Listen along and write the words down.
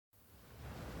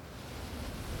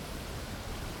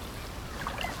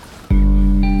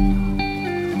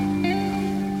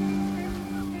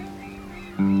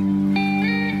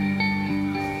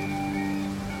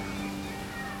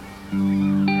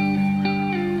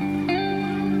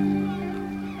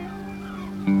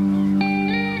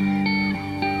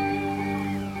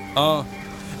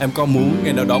Em có muốn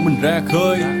ngày nào đó mình ra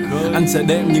khơi, anh sẽ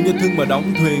đem những yêu thương mà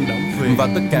đóng thuyền và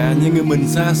tất cả những người mình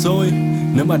xa xôi.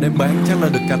 Nếu mà đem bán chắc là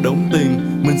được cả đống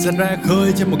tiền. Mình sẽ ra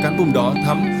khơi trên một cánh buồm đỏ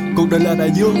thắm. Cuộc đời là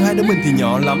đại dương, hai đứa mình thì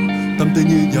nhỏ lắm. Tâm tư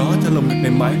như gió cho lòng ngực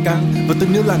này mãi căng. Và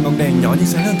tình yêu là ngọn đèn nhỏ nhưng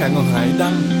sáng hơn cả ngọn hải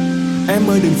đăng. Em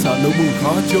ơi đừng sợ nỗi buồn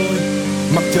khó trôi,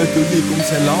 mặt trời kiểu gì cũng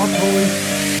sẽ ló thôi.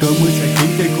 Cơn mưa sẽ khiến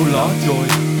cây khô ló trôi,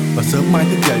 và sớm mai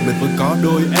thức dậy mình vẫn có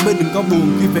đôi. Em ơi đừng có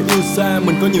buồn khi phải yêu xa.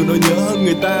 Mình có nhiều nỗi nhớ hơn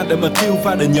người ta để mà tiêu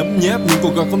pha, để nhấm nháp những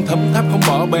cuộc gọi không thấm tháp, không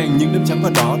bỏ bàn những đêm trắng và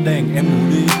đỏ đèn. Em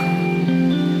ngủ đi,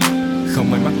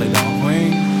 không may mắc lại đỏ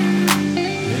hoang.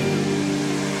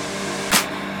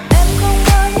 Em không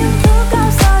ngờ những thứ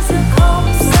cao xa giờ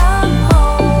không sáng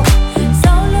màu.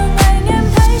 Sau lưng anh em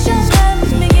thấy trong em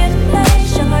bình yên đây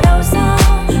chẳng ở đâu xa.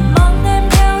 Mang em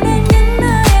theo đến những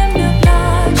nơi em được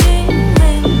là chính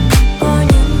mình. Có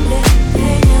những đêm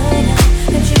thấy nhớ nhau,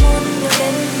 em chỉ muốn được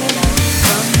đến bên anh.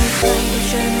 Còn một ngày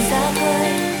trời mình ra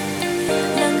khơi,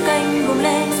 nâng cánh buồm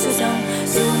lên giữa dòng,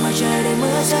 dù ngoài trời đầy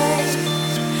mưa rơi.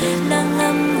 Nắng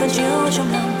ấm vẫn chiếu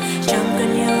trong lòng, chẳng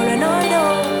cần nhiều lời nói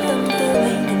đâu. Tâm tư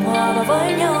mình cùng hòa vào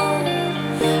với nhau.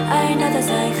 Ai nói ta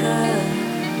dài khờ,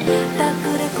 ta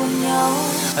cứ đi cùng nhau.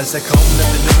 Anh sẽ không lên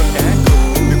tình yêu con cá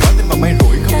cược, vì quá tin vào may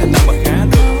rủi không thể nào mà khá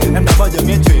được. Em đã bao giờ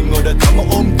nghe chuyện ngồi đợi thở một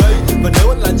ôm cây, và nếu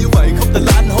anh là như vậy không thể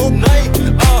là anh hôm nay.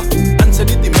 Anh sẽ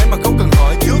đi tìm em mà không cần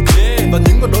hỏi trước, và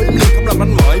những con đôi im lặng không làm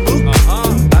anh mỏi bước.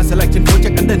 Ta sẽ lạc trên phố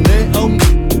chắc ánh đèn neon,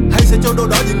 hay sẽ cho đâu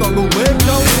đó những ngọn nguồn mênh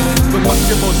mông. Vầng mặt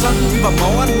trời màu xanh và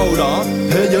máu anh màu đỏ.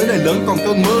 Thế giới này lớn còn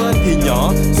cơn mơ anh thì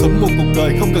nhỏ. Sống một cuộc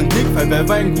đời không cần thiết phải vẻ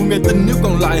vang, vui ngày tình nếu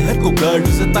còn lại hết cuộc đời rồi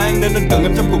sẽ tan. Nên anh cần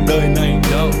em trong cuộc đời này,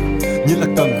 như là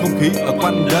cần không khí ở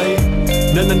quanh đây.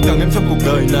 Nên anh cần em trong cuộc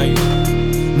đời này,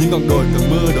 như ngọn đồi cần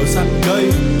mưa đổ xanh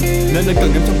cây. Nên anh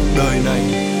cần em trong cuộc đời này,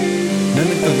 nên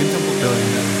anh cần em trong cuộc đời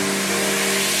này.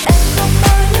 Em không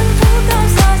mơ những thứ cao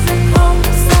xa giờ không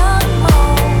sáng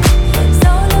màu.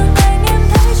 Sau lưng anh em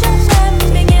thấy trong em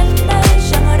bình yên đây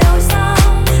chẳng ở đâu xa.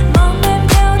 Mong em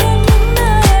theo đến những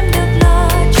nơi em được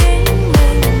là chính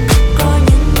mình. Có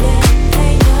những đêm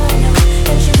thấy nhớ nhau,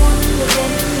 em chỉ muốn được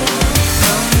đến bên anh.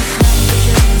 Có một ngày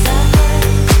trời mình ra khơi,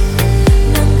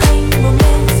 nâng cánh buồm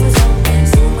lên giữa dòng,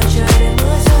 dù ngoài trời đầy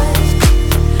mưa rơi.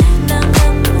 Nắng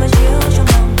ấm và chiếu trong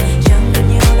lòng, chẳng cần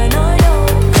nhiều lời nói đâu.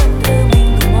 Tâm tư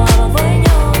mình cùng hòa vào với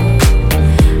nhau.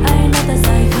 Ai nói ta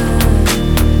dài khờ,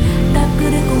 ta cứ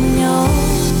đi cùng nhau.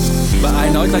 Và ai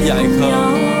nói ta dại khờ,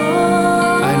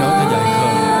 ai nói ta dại khờ,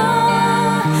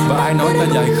 và ai nói ta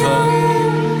dại khờ,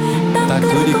 ta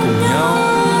cứ đi cùng nhau.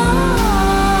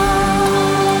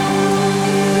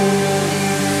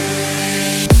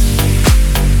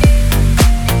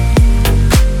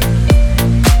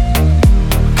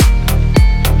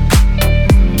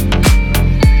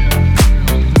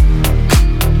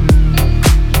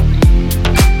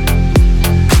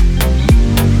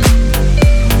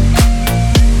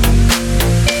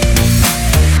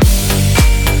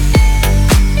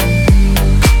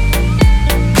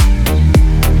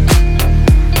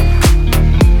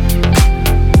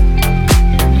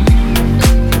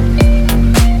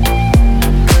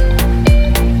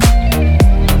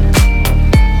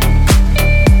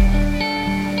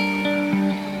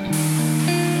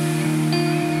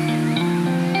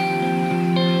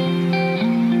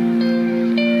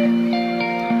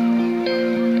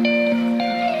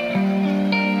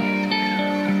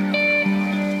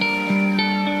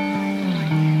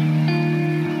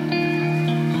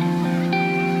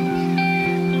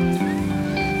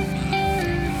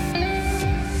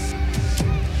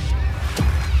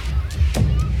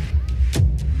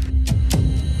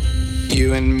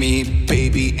 You and me,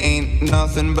 baby, ain't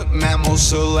nothing but mammals,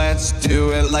 so let's do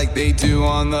it like they do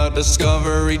on the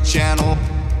Discovery Channel.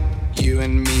 You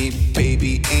and me,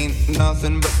 baby, ain't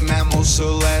nothing but mammals,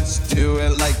 so let's do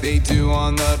it like they do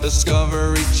on the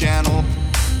Discovery Channel.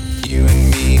 You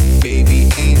and me, baby,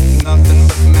 ain't nothing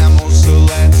but mammals, so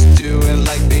let's do it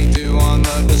like they do on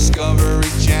the Discovery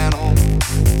Channel.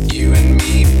 You and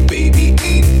me, baby,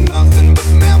 ain't nothing but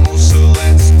mammals, so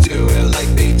let's do it like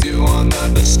they do on the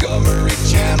Discovery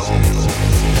Channel.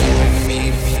 You and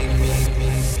me,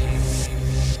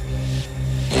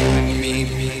 you and me,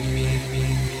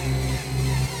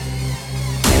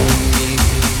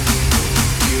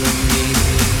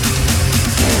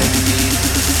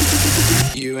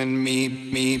 you and me,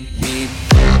 me.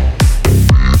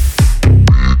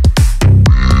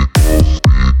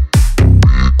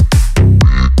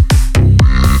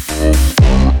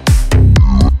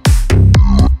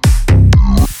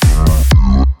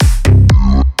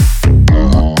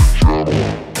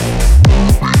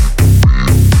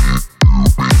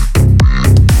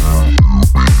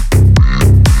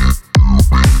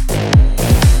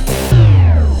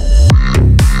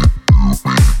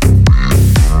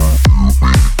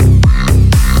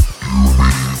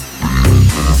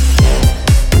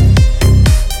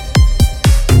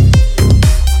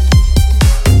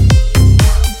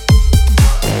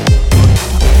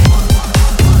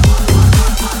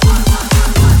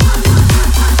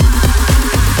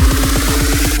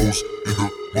 house in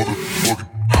the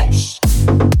motherfucking house.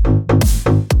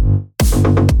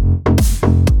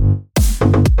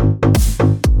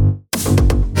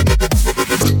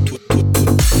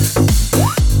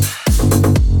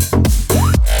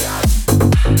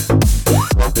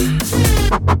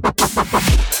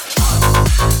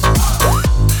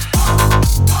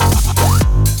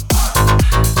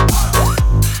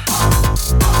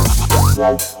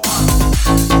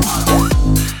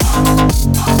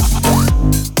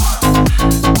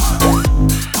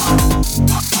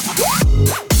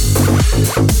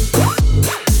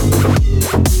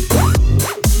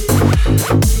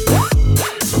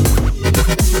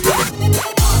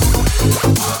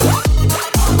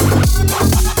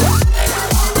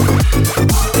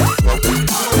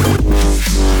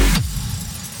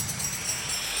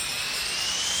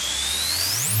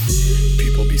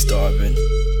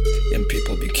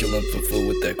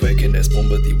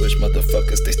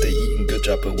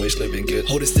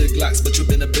 Holding stick locks, but you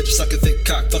been a bitch. Suck a thick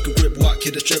cock, fuck a grip walk,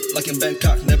 hit a strip like in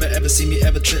Bangkok. Never ever see me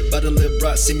ever trip by the lip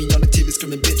rot. See me on the TV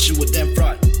screaming, bitch, you a damn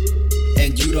fraud.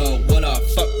 And you don't wanna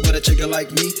fuck with a chicken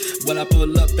like me. When I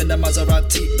pull up in that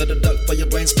Maserati, better duck for your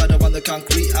brain splatter on the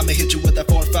concrete. I'ma hit you with that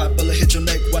 4-5 bullet, hit your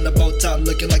neck, run the bow tie,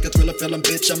 looking like a thriller film,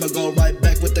 bitch. I'ma go right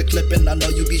back with the clipping. I know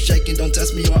you be shaking, don't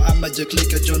test me or I'ma just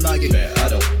click at your noggin. Man, I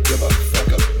don't give a fuck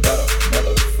about a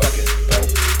motherfucking bro.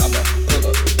 I'ma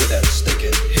pull up with that stick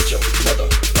and hit your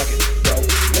motherfucking bro.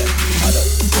 Man, I don't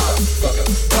give a fuck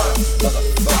about a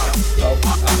motherfucking bro.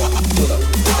 I'ma pull up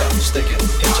with that stick and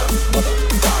hit your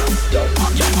motherfucking bro. Yeah, I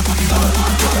don't give a fuck about a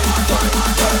motherfucking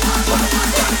bro.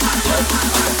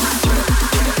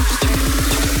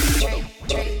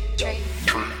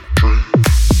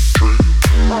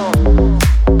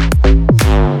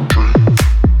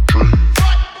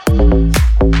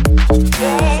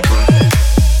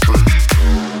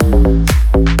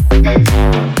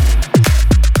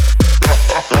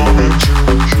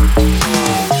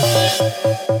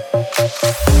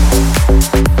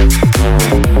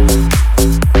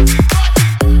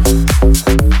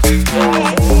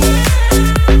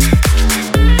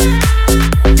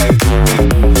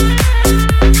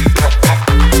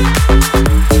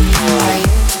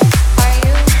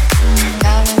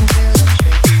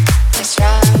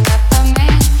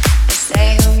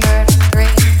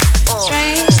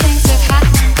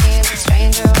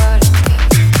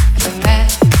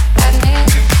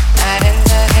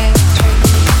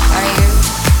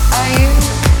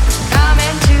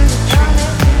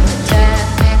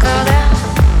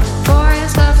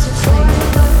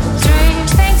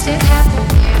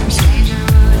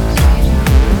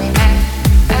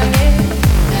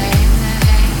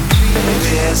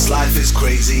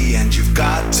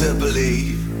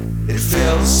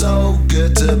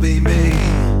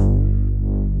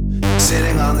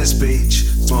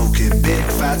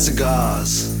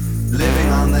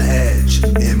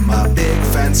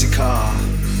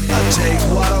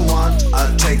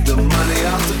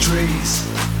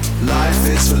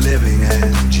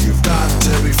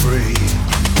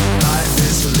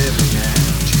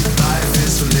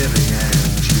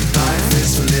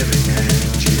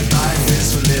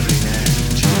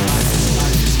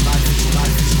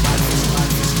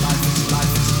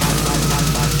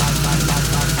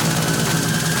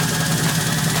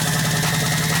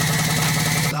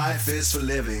 For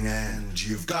living and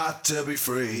you've got to be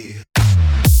free.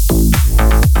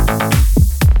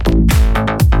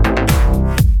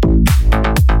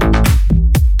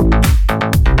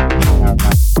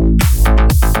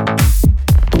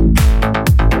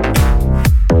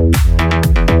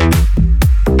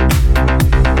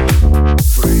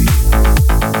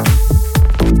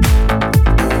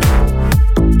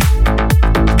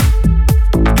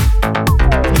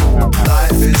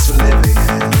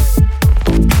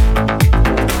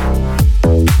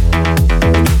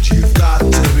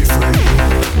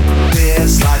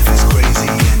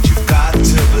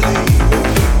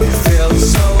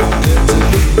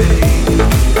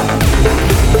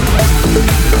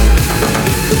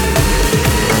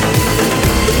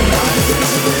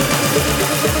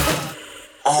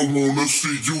 I wanna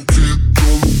see you get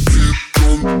on, get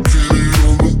on, get it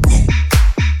on the block.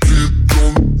 Get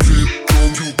on,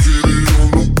 you get it on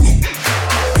the block.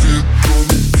 Get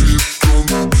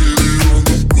on, get it on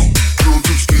the block. You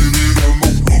just get it on the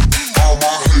block. All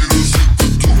my haters hit the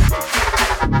door.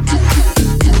 Get it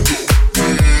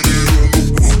on the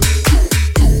block.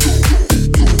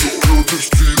 You just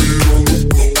get it on the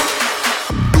block.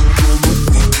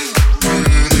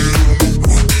 Get it on the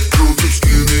block. You just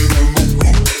get it on the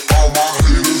block. All my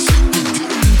haters hit the door.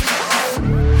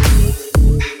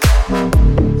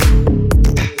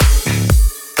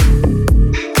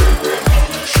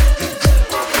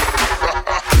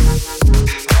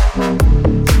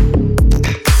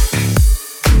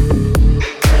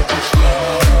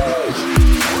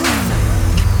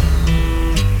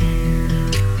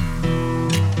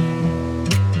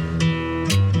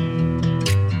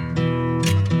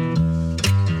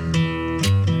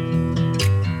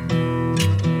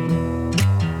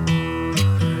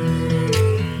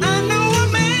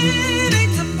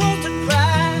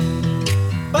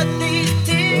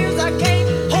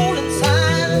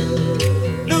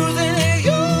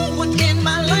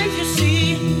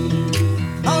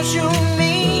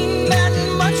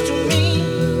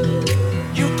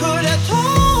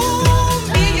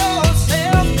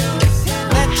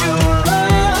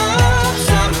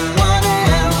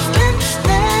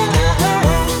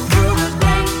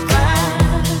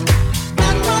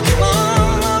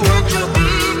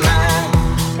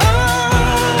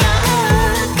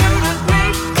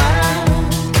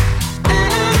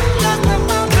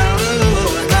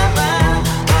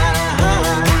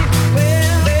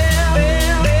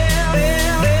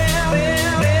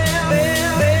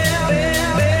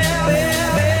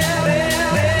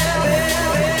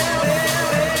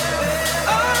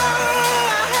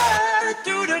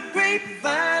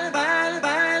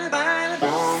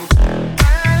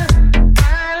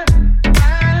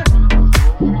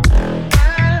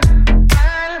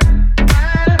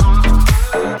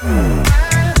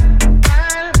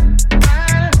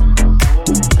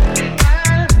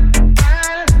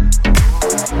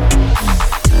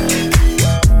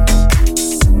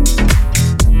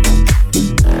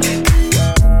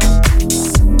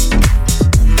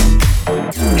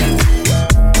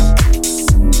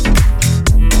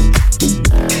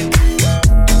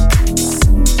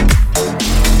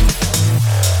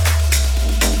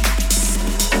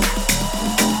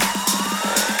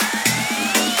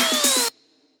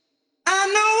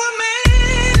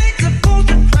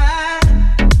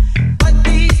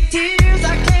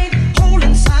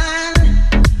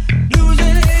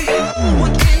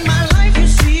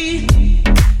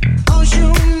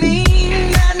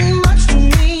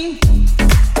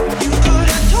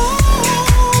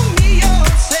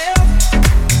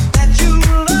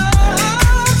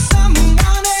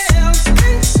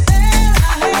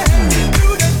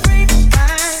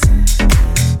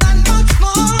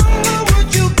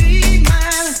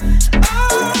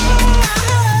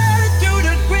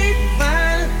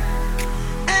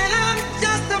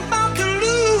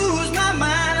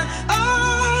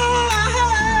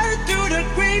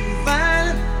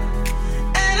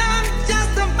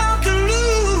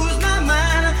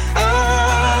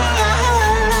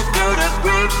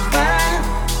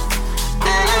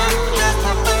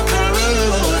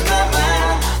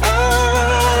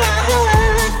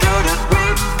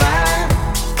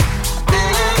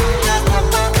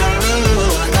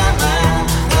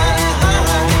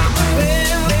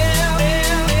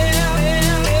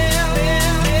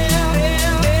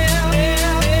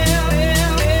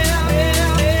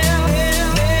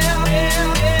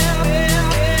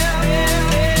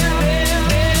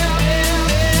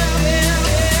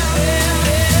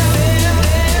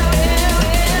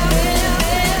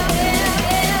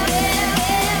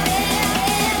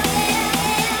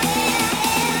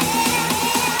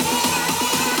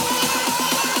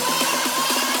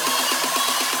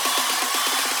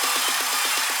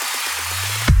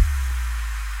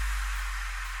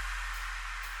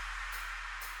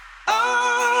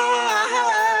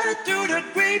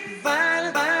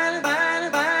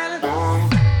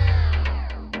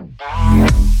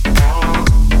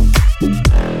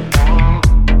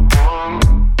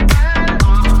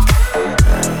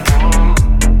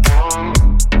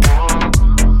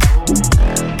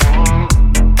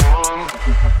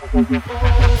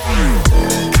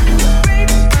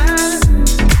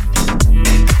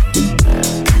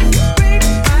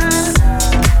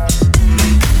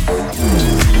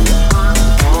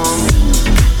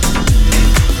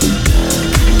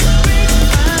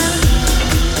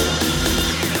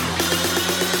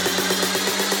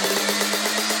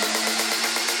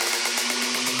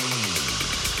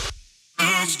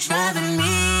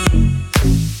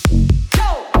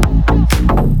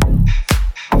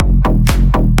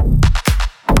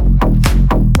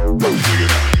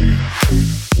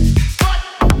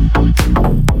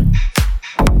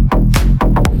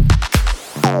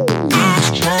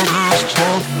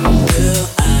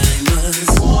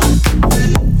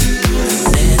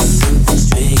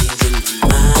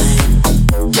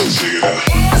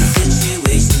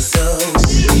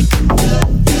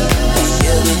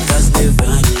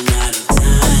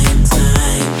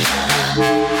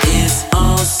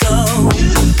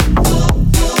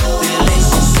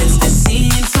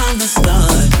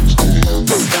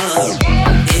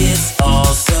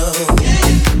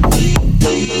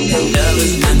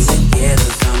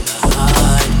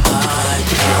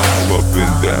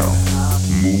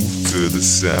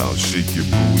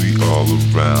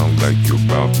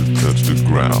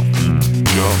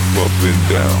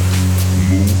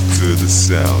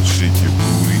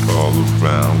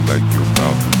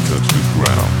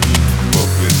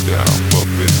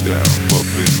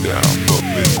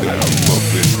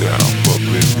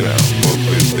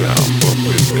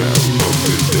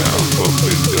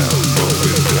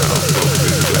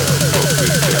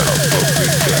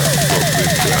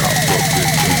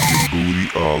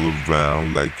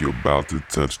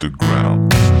 Touch the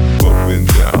ground, up and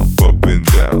down, up and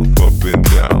down, up and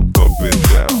down, up and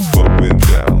down, up and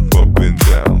down, up and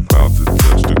down, about to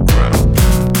touch the ground,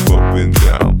 up and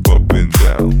down, up and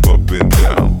down, up and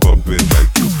down, up and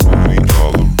like your booty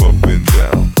all up and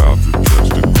down, about to touch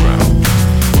the ground,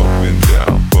 up and down,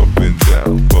 up and down,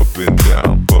 up and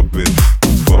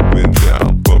down, up and down, up and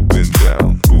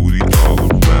down, booty all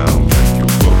around like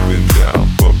you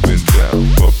up and down,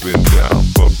 up and down,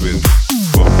 up and down,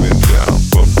 up and down,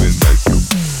 bumping like you.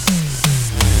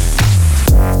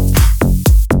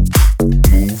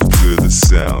 Move to the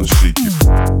sound, shake it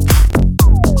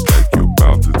like you're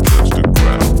about to touch the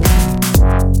ground.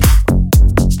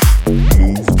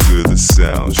 Move to the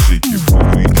sound, shake your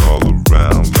booty all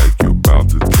around like you're about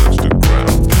to touch the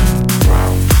ground.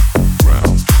 Round,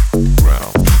 round,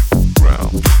 round, round,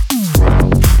 round,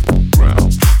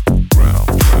 round, round, round.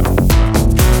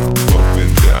 Up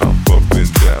and down, up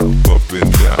and down, up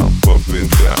and down, up and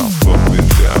down, up and down, up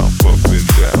and down, up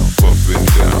and down, up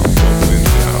and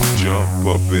down. Jump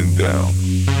up and down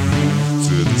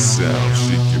to the sound,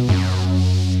 shake your.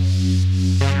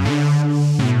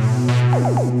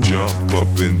 Jump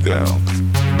up and down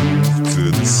to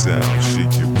the sound,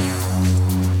 shake your.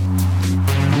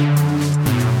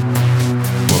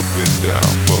 Up and down,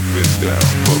 up and down,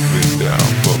 up and down,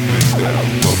 up and down,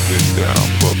 up and down,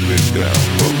 up and down,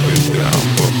 up and down,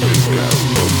 up and down, up and down,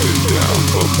 up and down,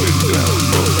 up and down,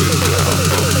 up and down,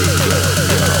 down,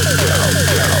 down, down,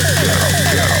 down, down,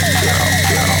 down, down,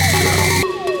 down.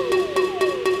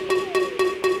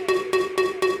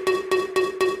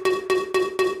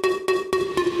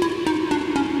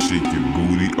 Shake your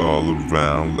booty all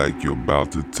around like you're about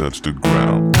to touch the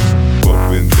ground.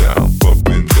 Up and down, up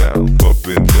and down, up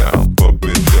and down, up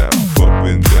and down, up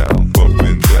and down, up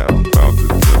and down, about to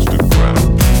touch the ground.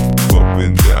 Up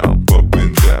and down, up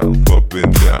and down, up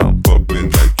and down, up and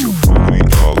like your booty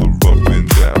all up and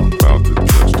down, about to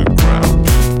touch the ground.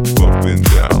 Up and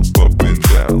down, up and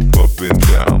down, up and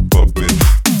down, up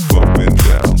and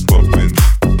down, up and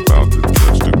about to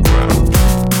touch the ground.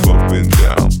 Up and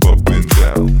down, up and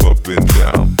down, up and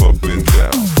down, up and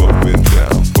down, up and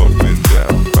down, up and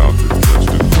down, about to touch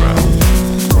the ground.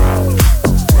 Round,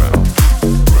 round,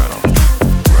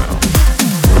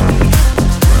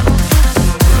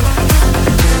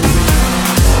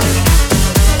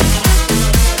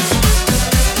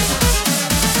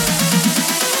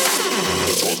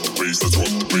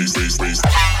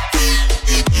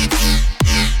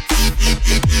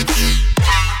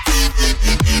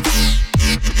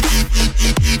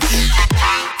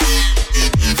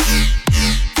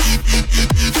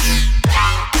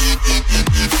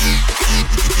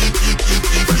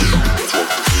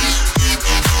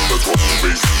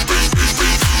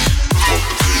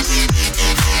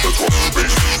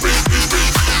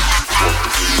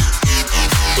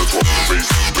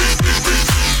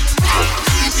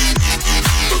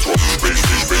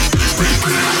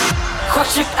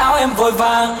 em vội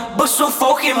vàng bước xuống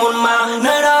phố khi muộn màng,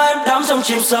 nơi đó em đắm trong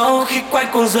chìm sâu khi quay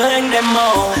cuồng dưới ánh đèn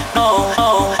màu.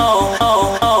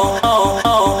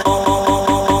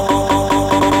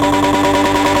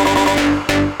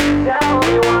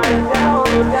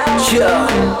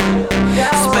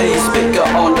 Space speaker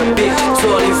on the beat,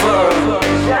 totally verb.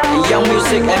 Young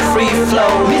music and free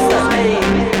flow. Mr. A,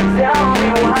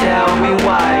 tell me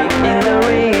why in the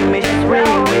remix,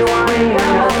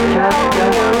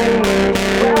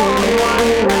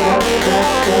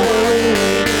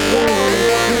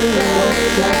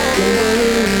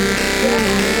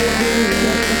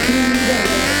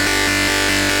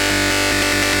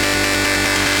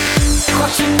 Khoác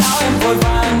chiếc áo em vội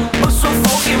vàng bước xuống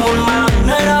phố khi muộn màng,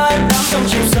 nơi đó em đắm trong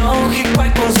chìm sâu khi quay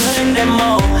cuồng dưới ánh đèn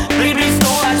màu. Please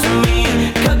don't lie to me,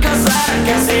 cớ giá là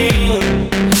cái gì?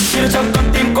 Chỉ trong con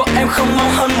tim của em không mau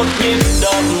hơn một nhịp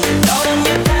đập. Đau đớn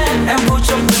như thế em vui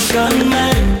trong từng cơn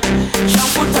mê. Trong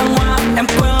phút thăng hoa em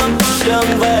quên luôn con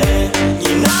đường về.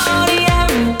 Nhìn nó đi em,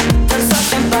 thân xác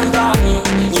em tan tàn.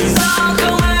 Nhìn rõ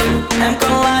không em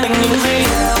còn lại được những gì?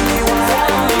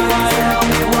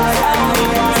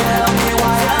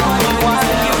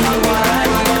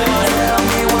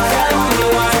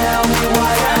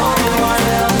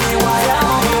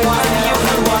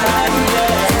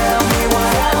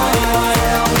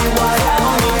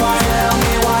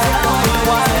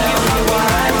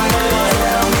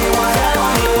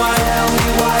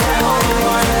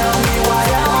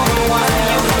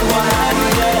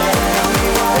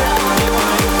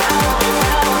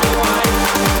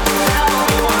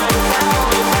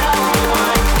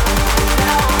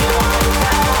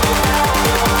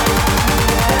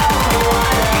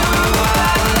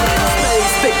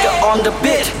 on the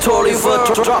beat, totally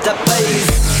verb, drop that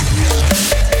bass.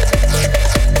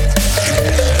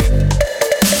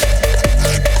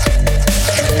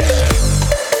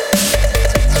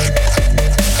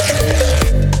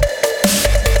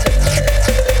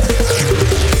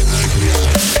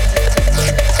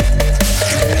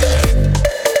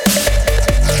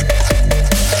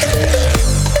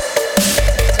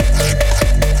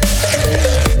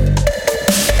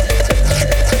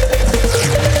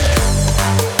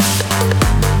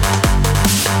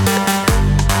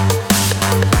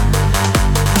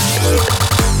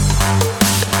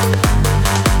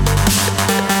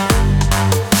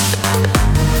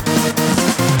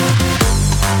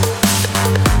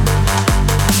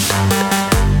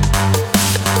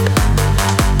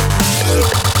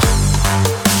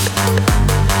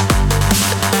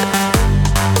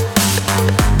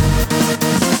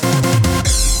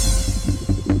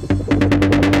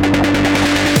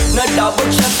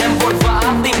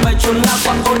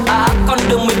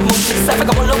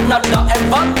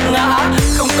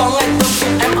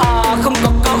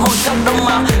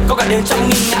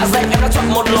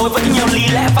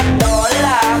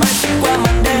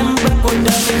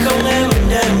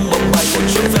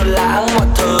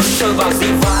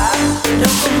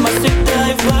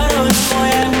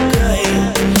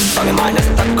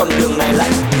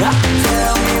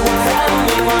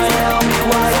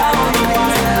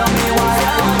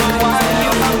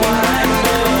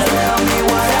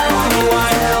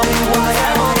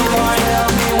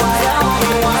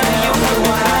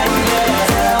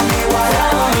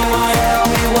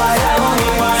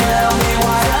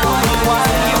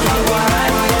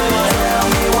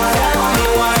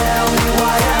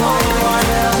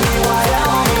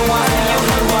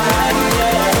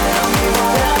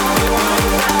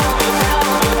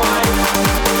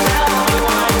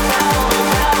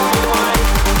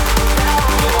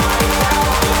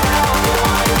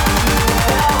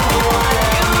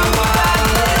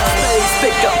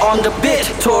 On the beat,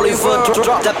 totally verb,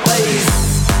 drop that bass.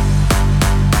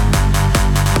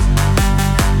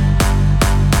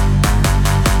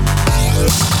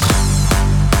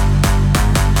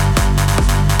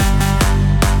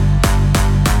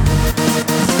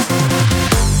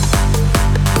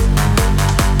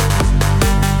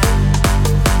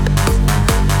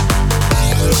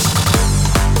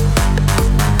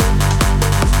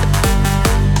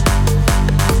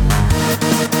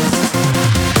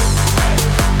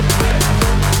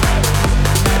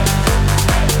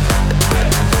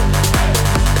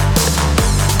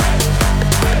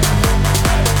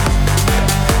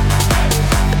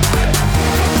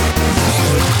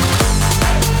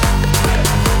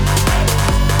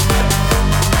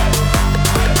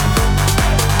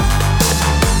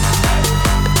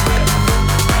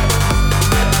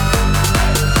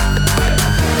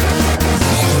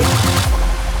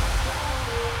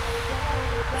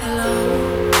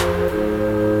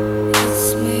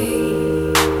 It's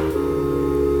me.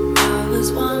 I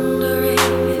was wondering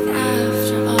if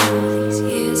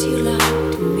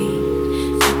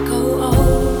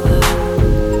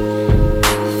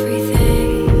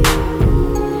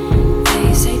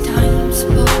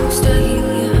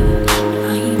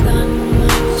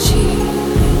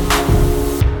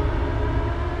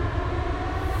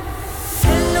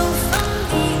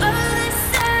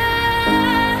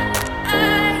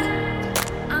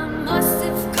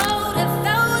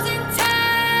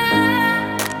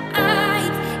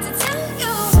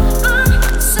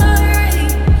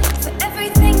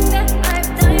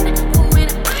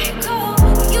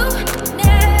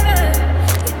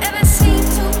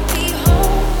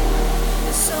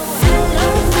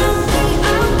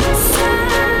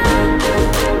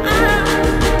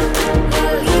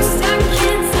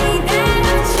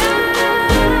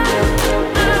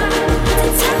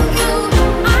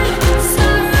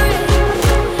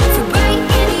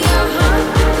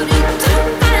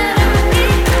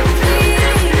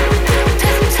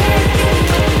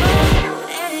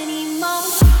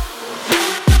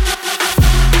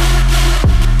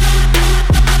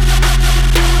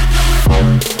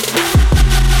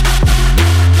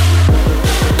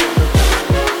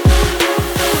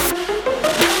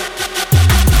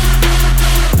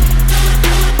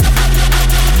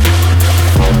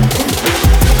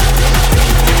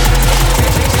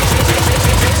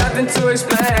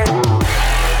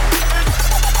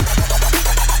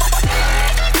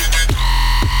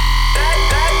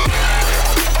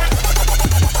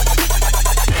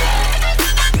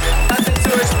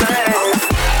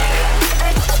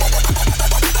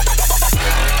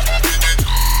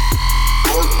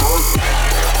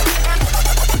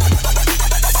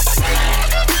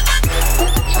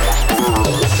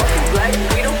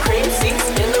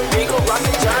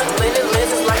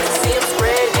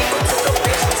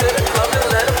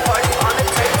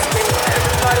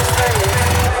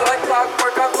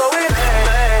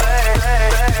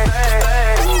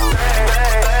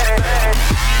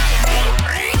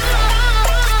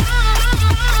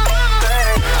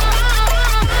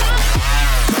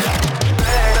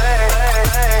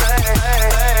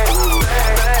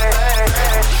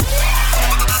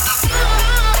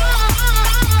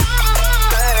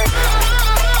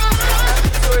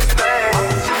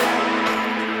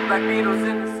like Beatles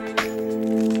in the city.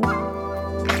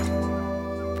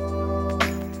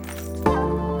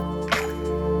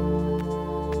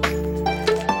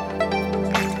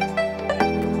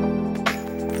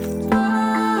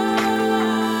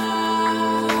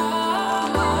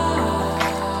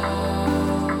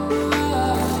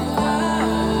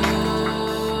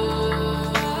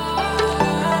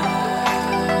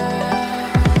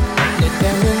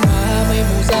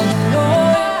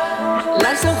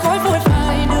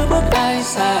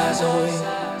 Xa rồi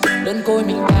đơn côi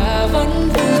mình ta vẫn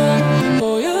vương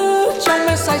ngồi ước trong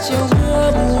mê say chiều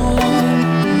mưa buồn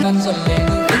ngăn dần lệ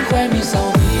ngừng tiếng khoe mi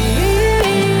sau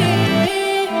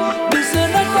bình xưa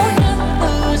nói có nhân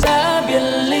từ ra biệt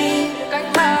ly cách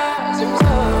ta dịu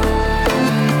dàng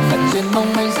phận duyên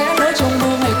mong manh sẽ lỡ trong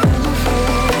mơ ngày cũng không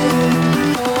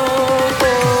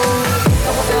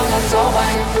có theo làn gió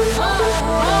bay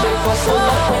bay qua sông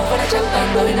mắt quên vẫn chẳng tan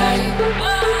đời này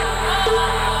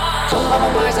trong bao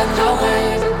mong mai dần thao gầy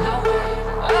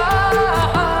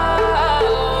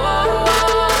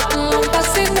lòng ta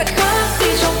xin nguyện khác đi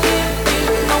trong tim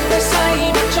tìm mong để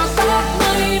say mặc cho tóc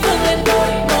mây vương lên đôi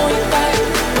tay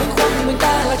mình khoác mình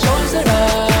ta là trốn giữa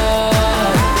đời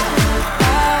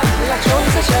là trốn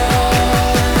giữa trời.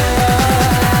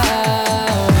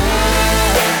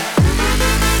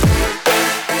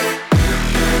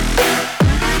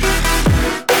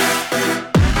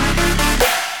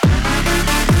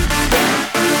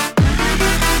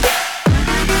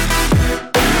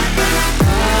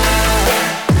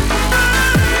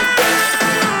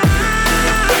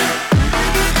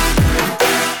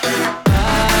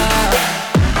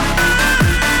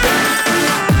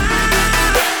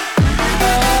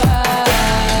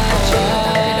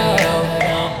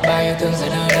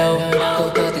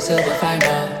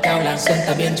 Xuân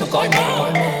ta biên trong cõi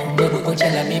mơ mưa bụi vương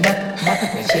trên là mi mắt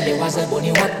ngày trên liều hoa rơi buồn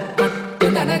yêu mắt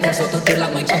tiếng đàn ai thêm sầu tôi tự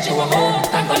lặng mình trong chiều hoàng hôn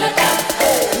tan gọi là ca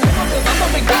người con đường vắng một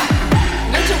mình ta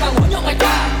ngắm chiều vàng hối nhộn ngày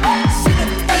qua xin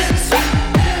đừng tay xin xoát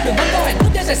đừng vắng câu hẹn bước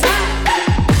tiến rời xa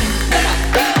đơn ạ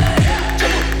cho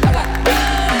một ta lại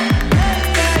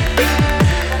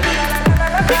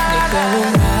ngày qua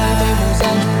hương hoa bay mù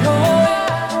dần lối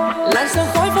làn sương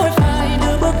khói vội phai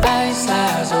đưa bước ai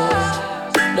xa rồi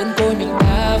đơn côi mình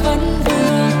ta vẫn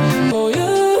vương ngồi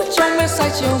ước trong mê say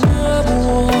chiều mưa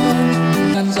buồn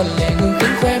ngăn dần lệ ngừng tiếng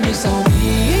khoe mi sau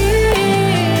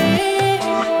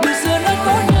bình xưa nói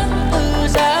có nhân từ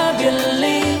ra biệt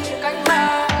ly cách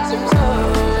ta dịu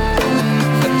dàng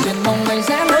phận duyên mong manh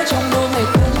sẽ lỡ trong mơ ngày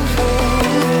cũng không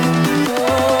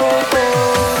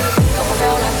có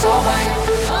theo làn gió bay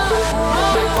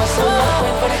bay qua sông mắt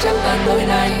quên vẫn chẳng tan đời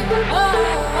này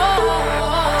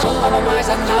trong bao mong mai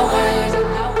dần thao gầy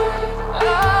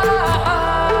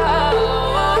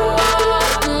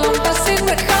lòng ta xin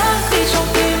nguyện khác đi trong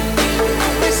tim tìm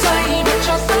mong để say mặc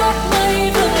cho tóc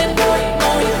mây vương lên đôi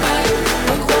tay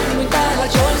mình khoác mình ta là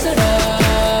trốn giữa đời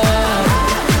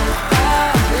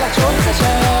là trốn giữa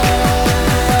trời.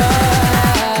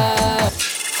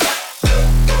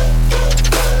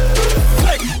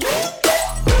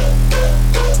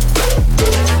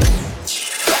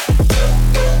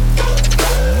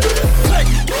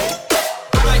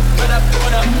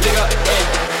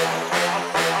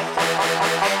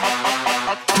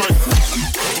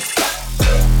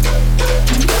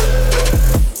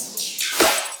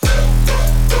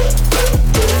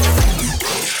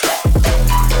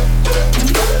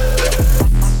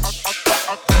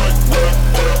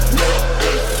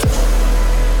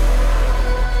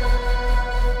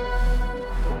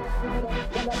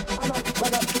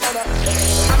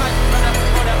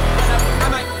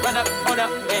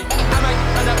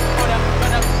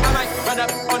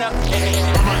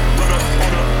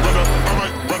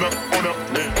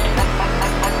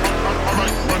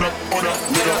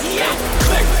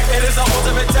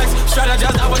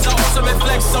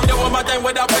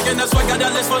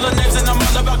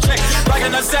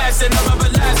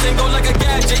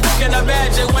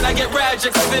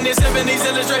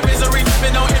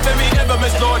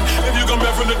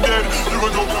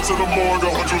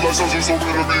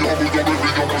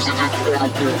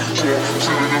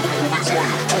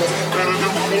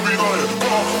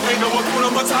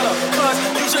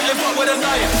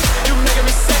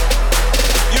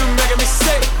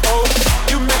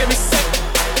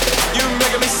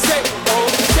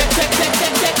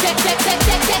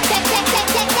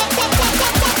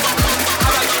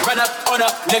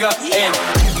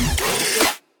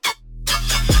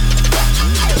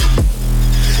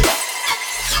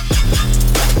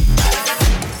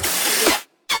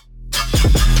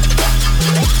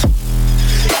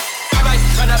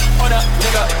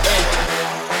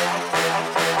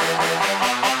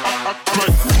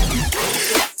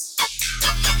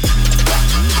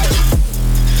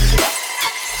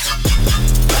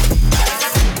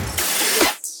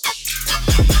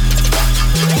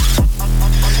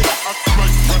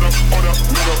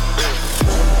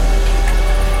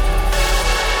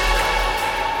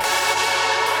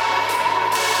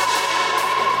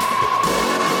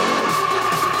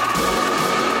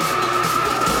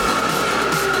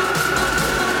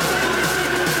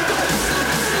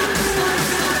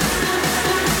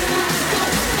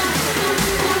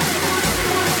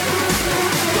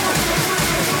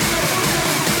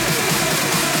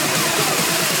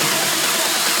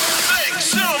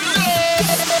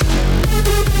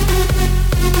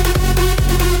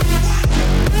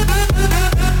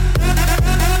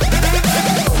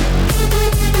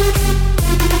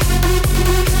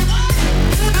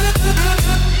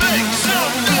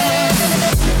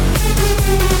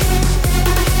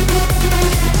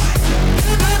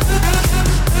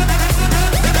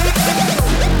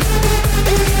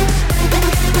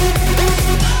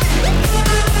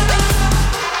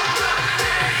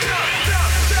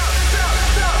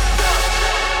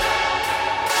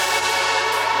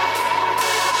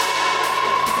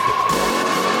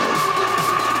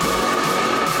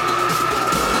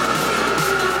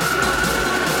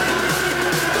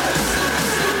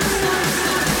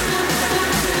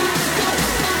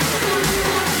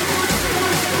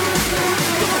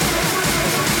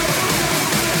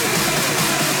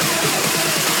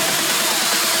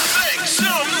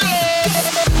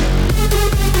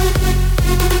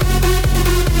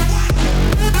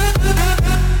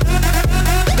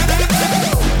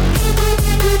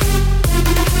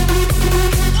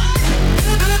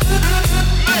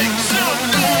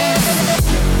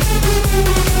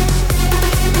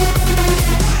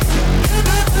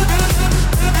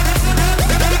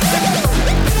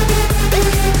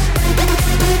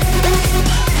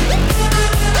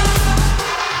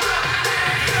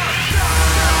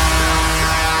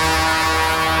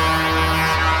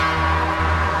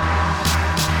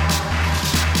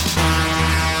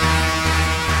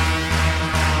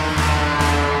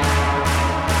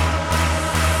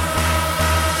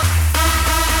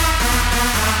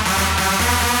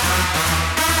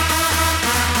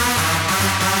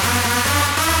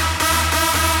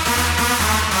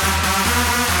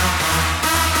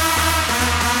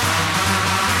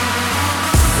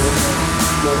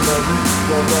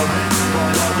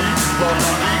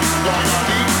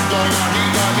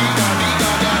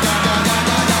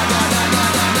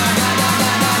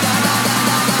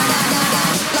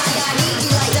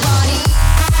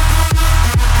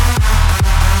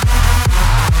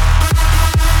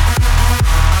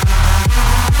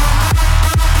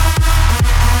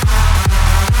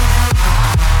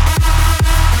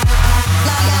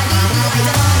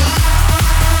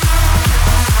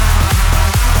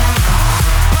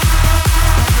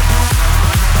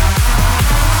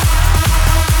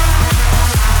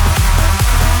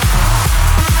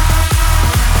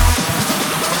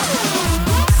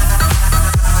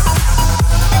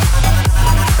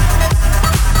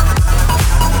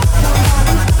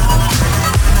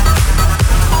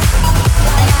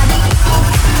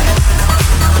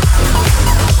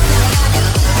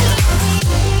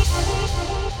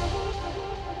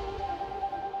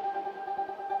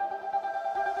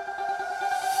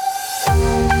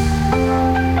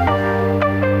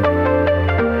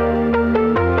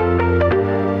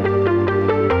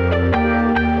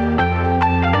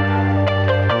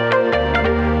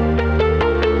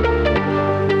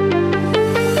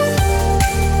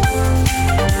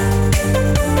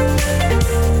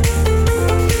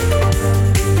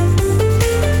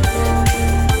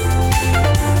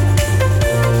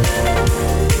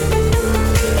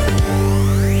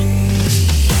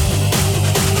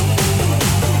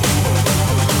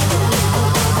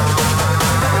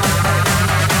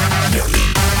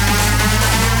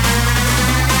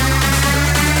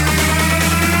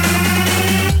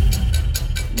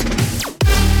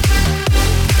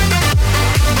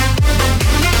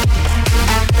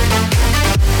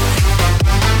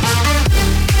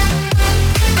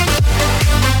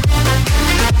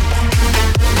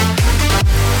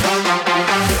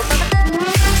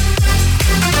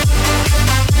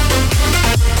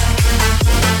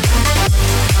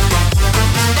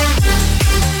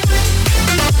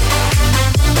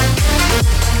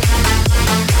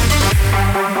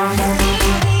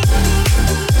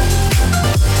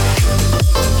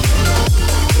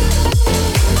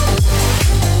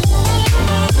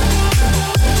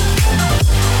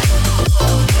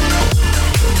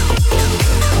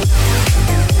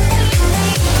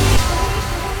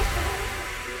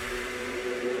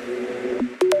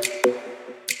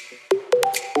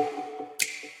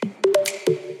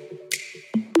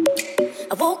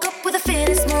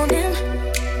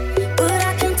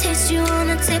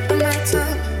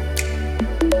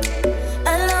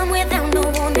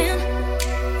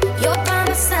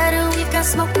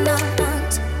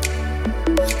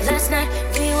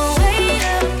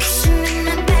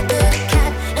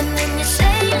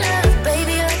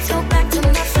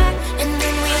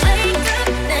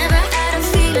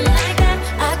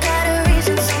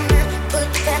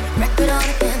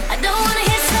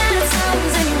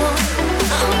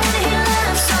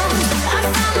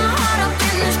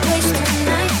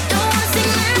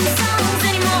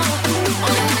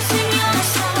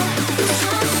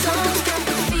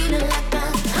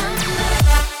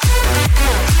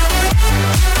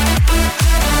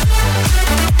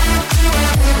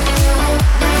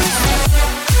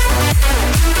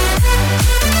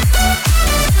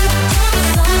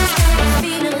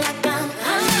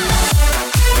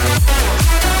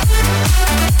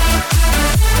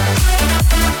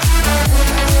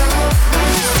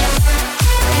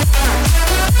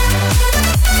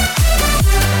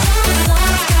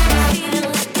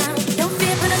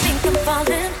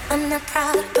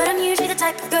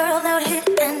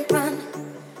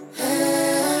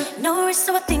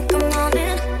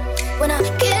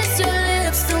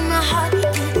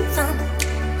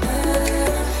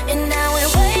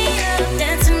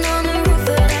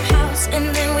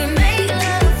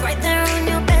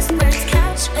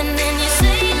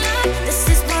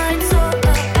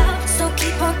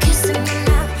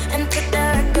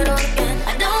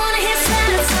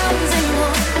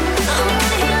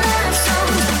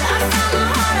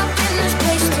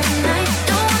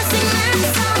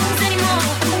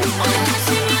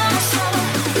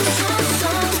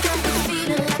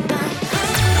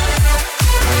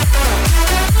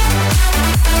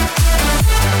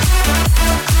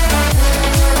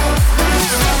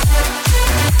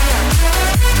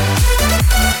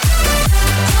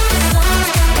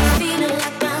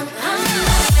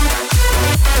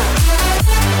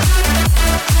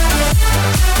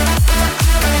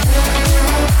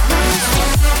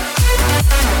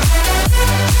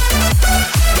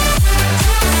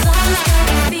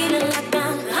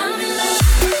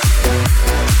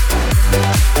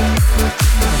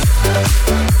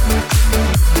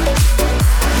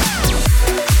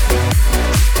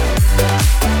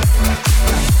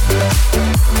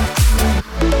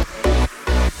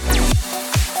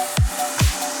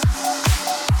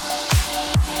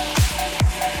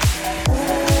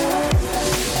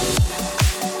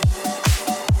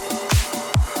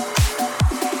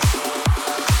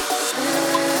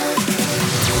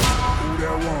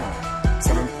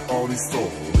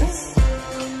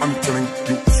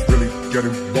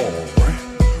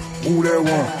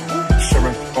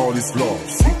 all this love.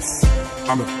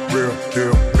 I'm a real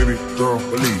deal, baby girl,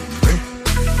 believe me.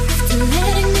 After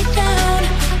letting me down,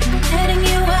 I'm letting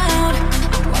you out.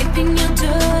 I'm wiping your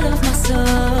dirt off my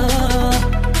soul.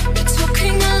 You're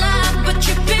talking a lot, but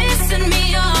you're pissing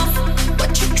me off.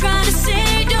 What you try to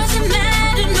say doesn't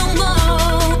matter no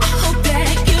more. I hope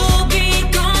that you'll be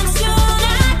gone soon.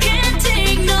 I can't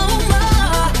take no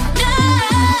more. No,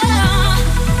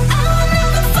 I'll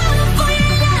never fall for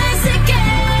your lies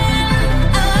again.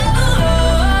 Oh,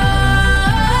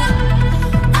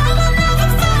 I will never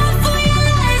fall for your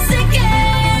lies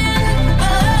again.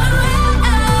 Oh,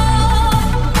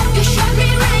 you shot me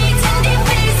right in the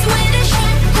face with a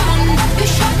shotgun. You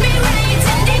shot me right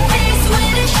in the face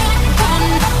with a shotgun.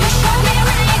 You shot me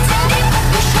right in the.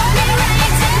 You shot me right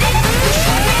in the. You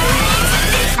shot me right in the face with a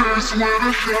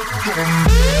shotgun.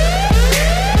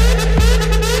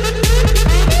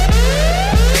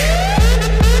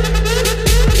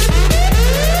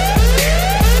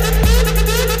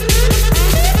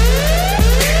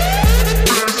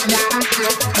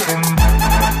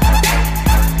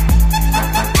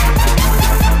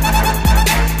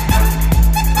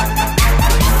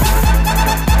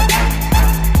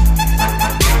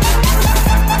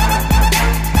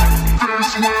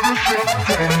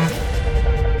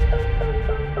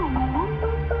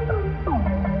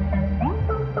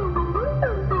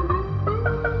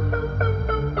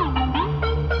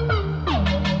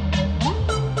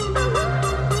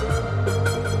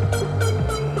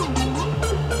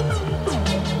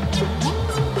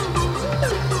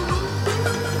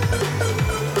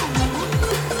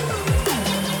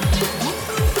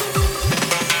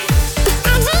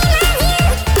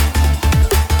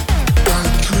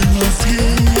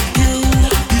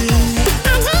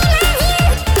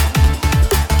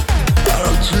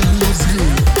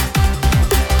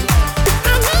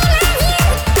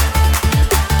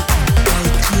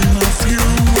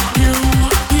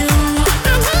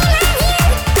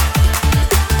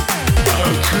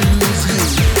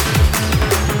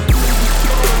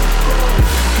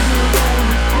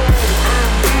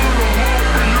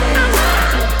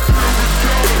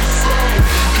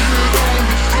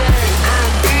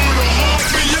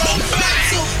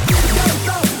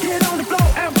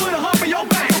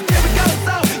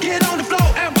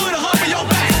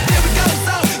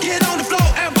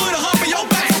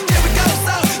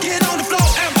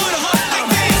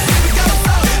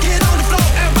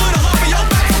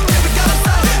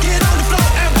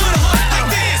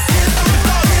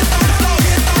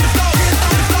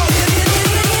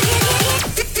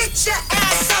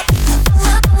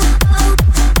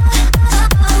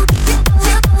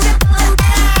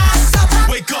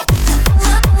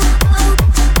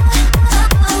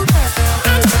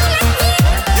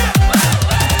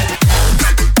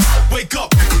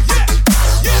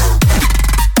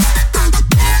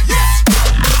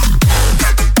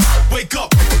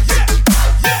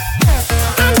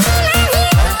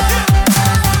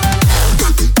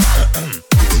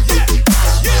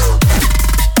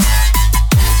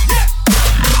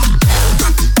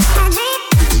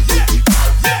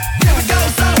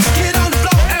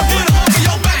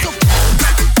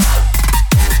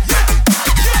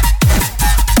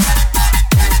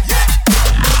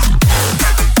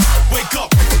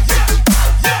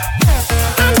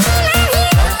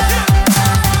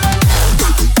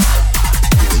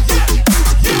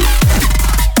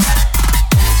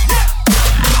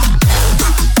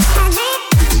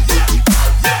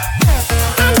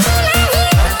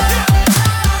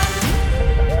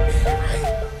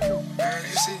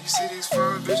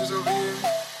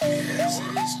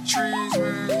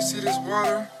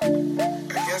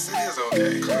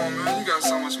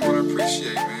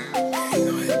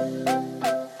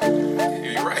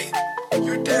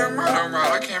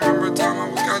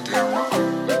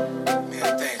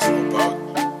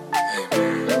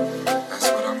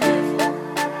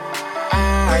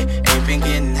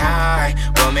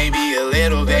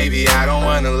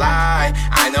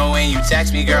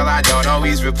 Text me, girl, I don't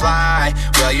always reply.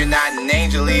 Well, you're not an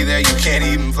angel either, you can't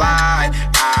even fly.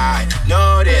 I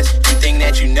know this, you think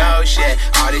that you know shit.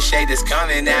 All this shade that's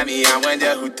coming at me, I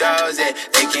wonder who throws it.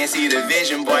 They can't see the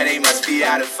vision, boy, they must be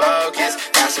out of focus.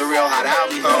 That's a real hot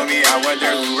album, homie, I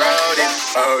wonder who wrote it.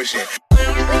 Oh shit.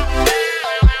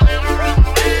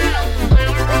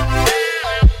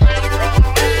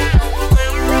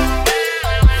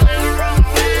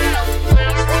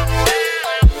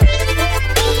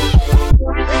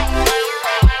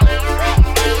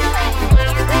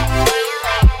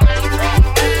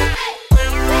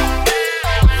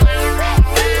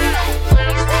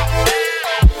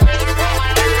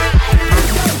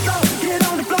 Get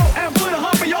on the floor and put a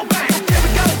hump in your back. Here we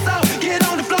go.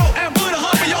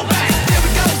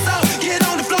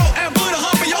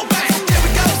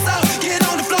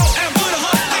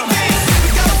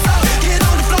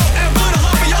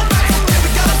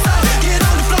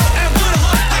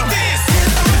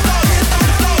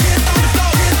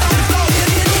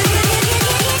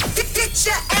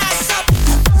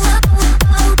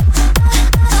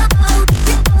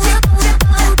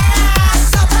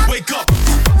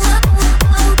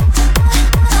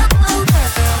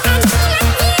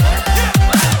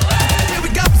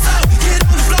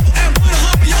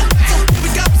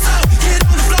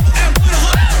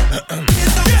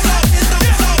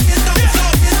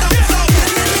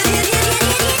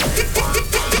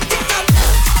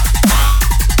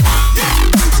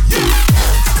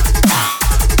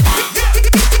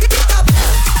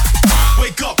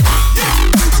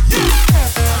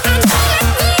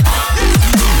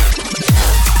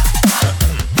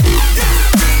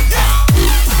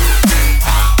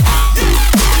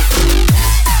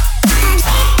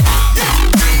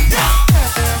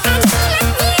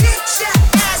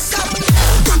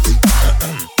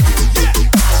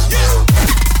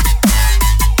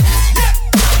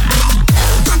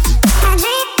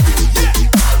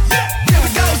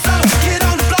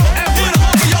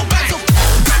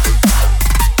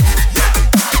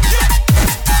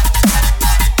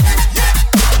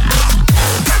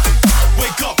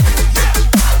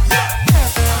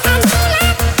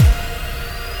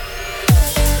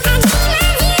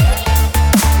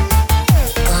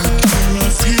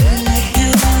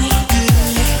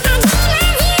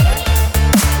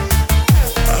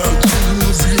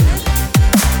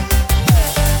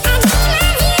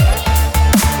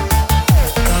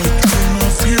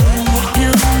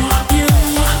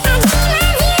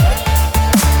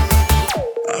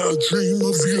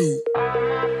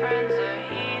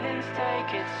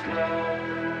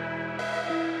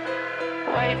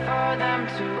 Wait for them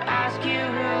to ask you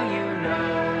who you know.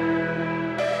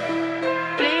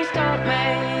 Please don't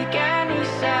make any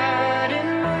sudden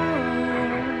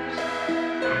moves.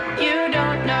 You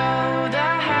don't know the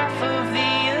half of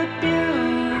the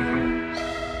abuse.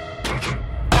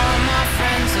 All my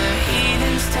friends are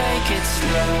heathens, take it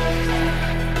slow.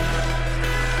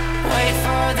 Wait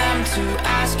for them to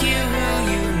ask you who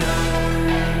you know.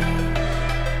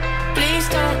 Please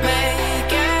don't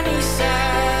make any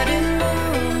sudden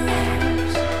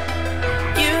moves.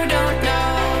 You don't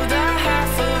know the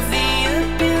half of the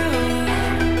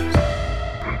abuse.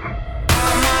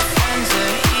 All my friends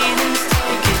are heathens,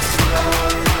 take it slow.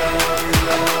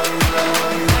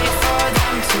 Wait for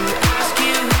them to ask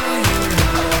you who you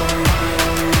know.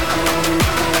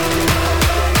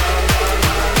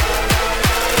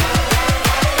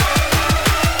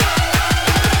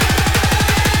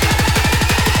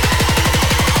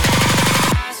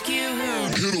 Ask you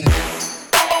who.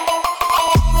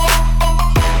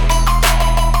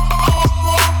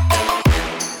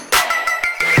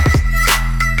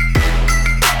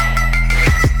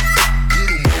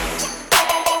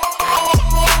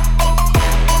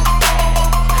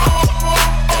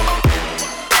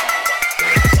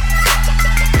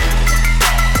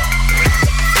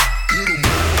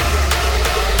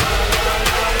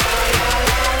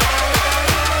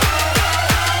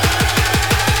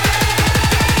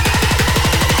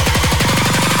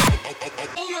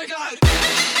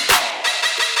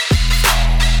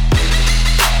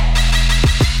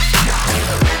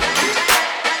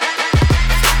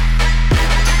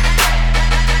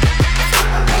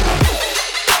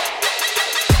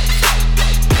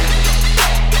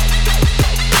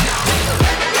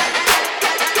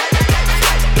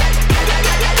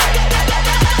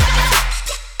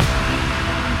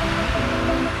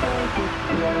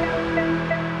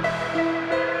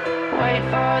 Wait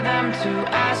for them to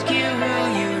ask you who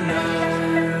you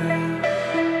know.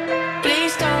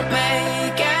 Please don't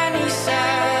make any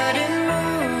sudden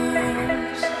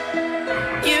moves.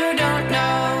 You don't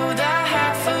know the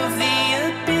half of the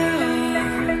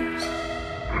abuse.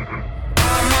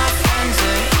 All my friends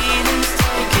are heathens,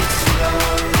 take it slow.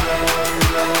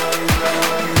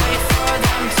 Wait for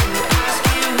them to ask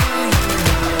you who you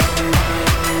know.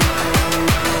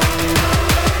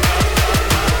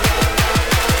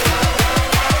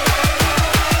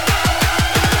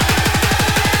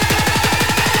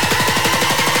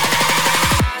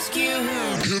 Ask you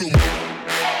who.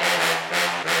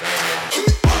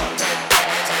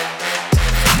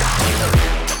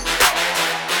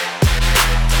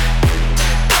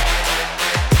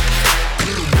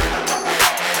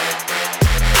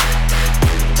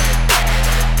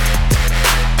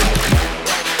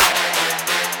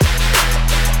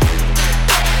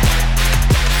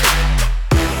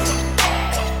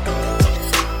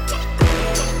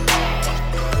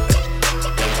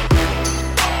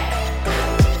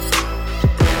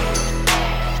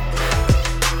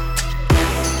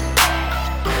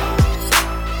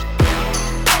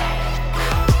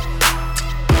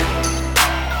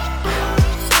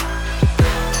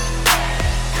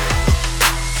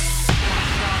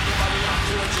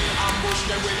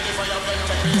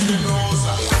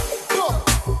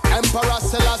 Emperor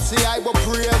Selassie, I will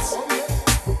praise.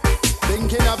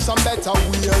 Thinking of some better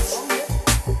ways.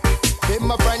 Him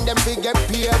my friend, them fi get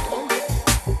paid.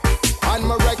 And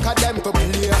my record, them for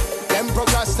play. Them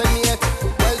procrastinate.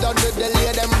 Well done with the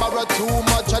delay. Them borrow too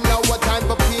much and now what time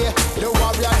for pay. The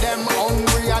warrior, them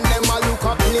hungry and them a look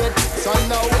up plate. So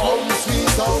now home sweet,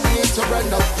 so we need to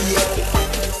run up here.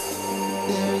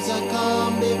 There's a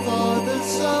calm before the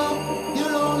sun.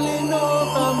 You'll only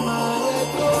know from my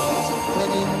echoes.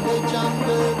 When in the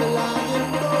jungle the lion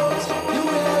goes, you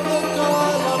hear the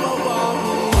call of a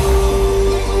warrior.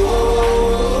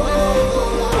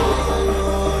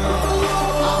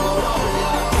 I'm a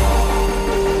warrior.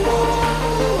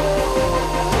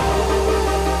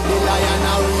 The lion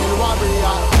a real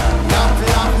warrior. Not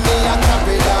love me a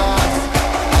carry that.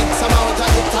 X amount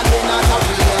of it and we not a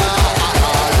warrior.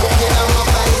 Looking at my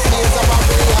face means a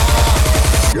warrior.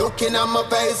 Looking at my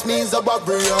face means a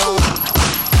warrior.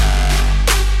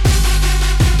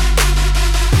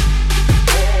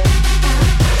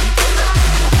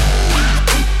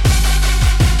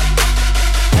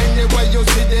 Anywhere you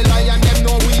see the lion, them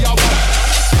know we are one.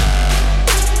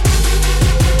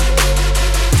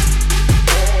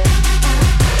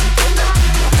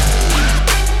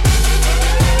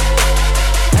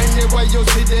 Anywhere you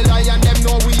see the lion, them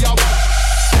know we are one.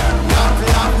 Not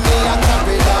love me a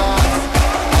carry that.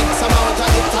 X amount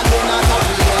of it and we not a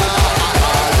warrior.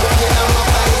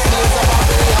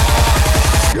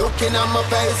 on my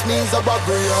face means a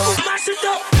warrior. Smash it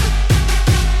up.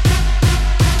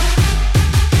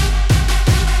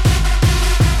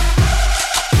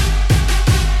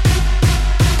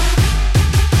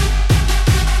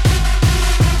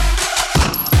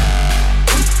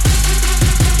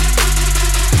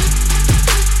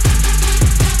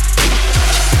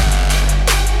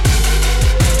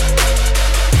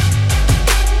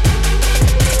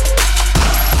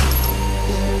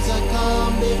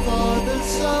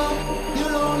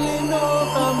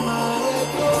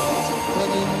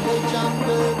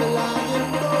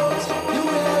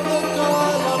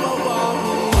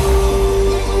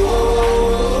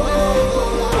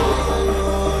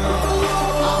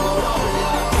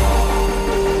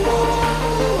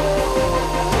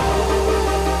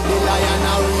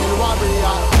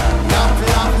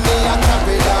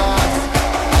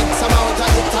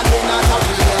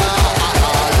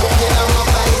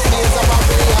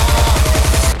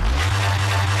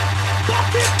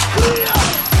 Fuck it!